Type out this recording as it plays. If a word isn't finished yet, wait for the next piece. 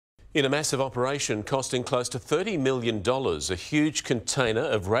In a massive operation costing close to $30 million, a huge container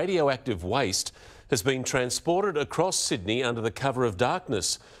of radioactive waste has been transported across Sydney under the cover of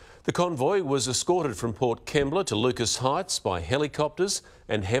darkness. The convoy was escorted from Port Kembla to Lucas Heights by helicopters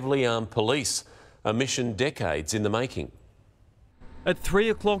and heavily armed police, a mission decades in the making. At 3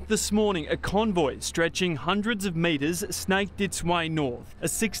 o'clock this morning, a convoy stretching hundreds of metres snaked its way north. A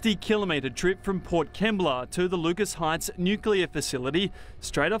 60-kilometre trip from Port Kembla to the Lucas Heights nuclear facility,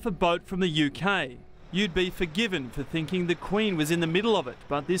 straight off a boat from the UK. You'd be forgiven for thinking the Queen was in the middle of it,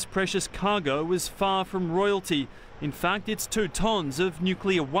 but this precious cargo was far from royalty. In fact, it's 2 tonnes of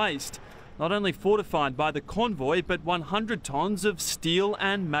nuclear waste, not only fortified by the convoy, but 100 tonnes of steel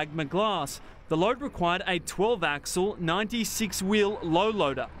and magma glass. The load required a 12-axle, 96-wheel low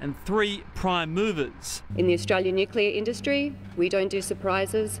loader and 3 prime movers. In the Australian nuclear industry, we don't do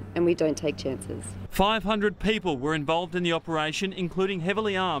surprises and we don't take chances. 500 people were involved in the operation, including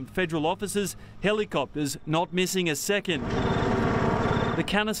heavily armed federal officers, helicopters not missing a second. The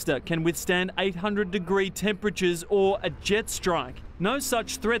canister can withstand 800-degree temperatures or a jet strike. No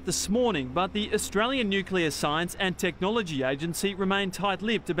such threat this morning, but the Australian Nuclear Science and Technology Agency remain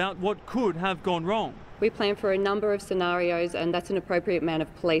tight-lipped about what could have gone wrong. We plan for a number of scenarios, and that's an appropriate amount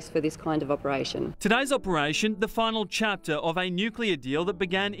of police for this kind of operation. Today's operation, the final chapter of a nuclear deal that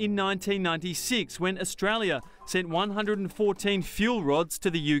began in 1996 when Australia sent 114 fuel rods to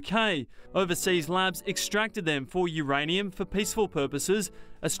the UK. Overseas labs extracted them for uranium for peaceful purposes.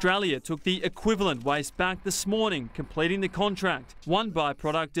 Australia took the equivalent waste back this morning, completing the contract. One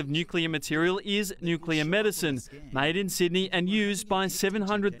byproduct of nuclear material is nuclear medicine, made in Sydney and used by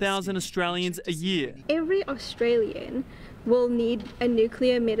 700,000 Australians a year. Every Australian will need a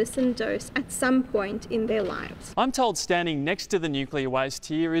nuclear medicine dose at some point in their lives. I'm told standing next to the nuclear waste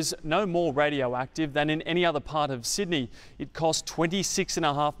here is no more radioactive than in any other part of Sydney. It cost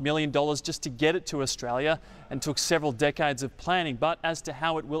 $26.5 million just to get it to Australia and took several decades of planning, but as to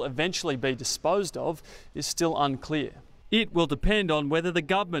how it will eventually be disposed of is still unclear. It will depend on whether the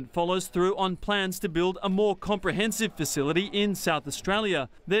government follows through on plans to build a more comprehensive facility in South Australia.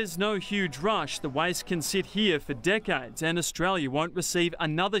 There's no huge rush. The waste can sit here for decades and Australia won't receive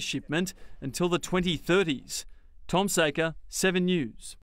another shipment until the 2030s. Tom Saker, 7 News.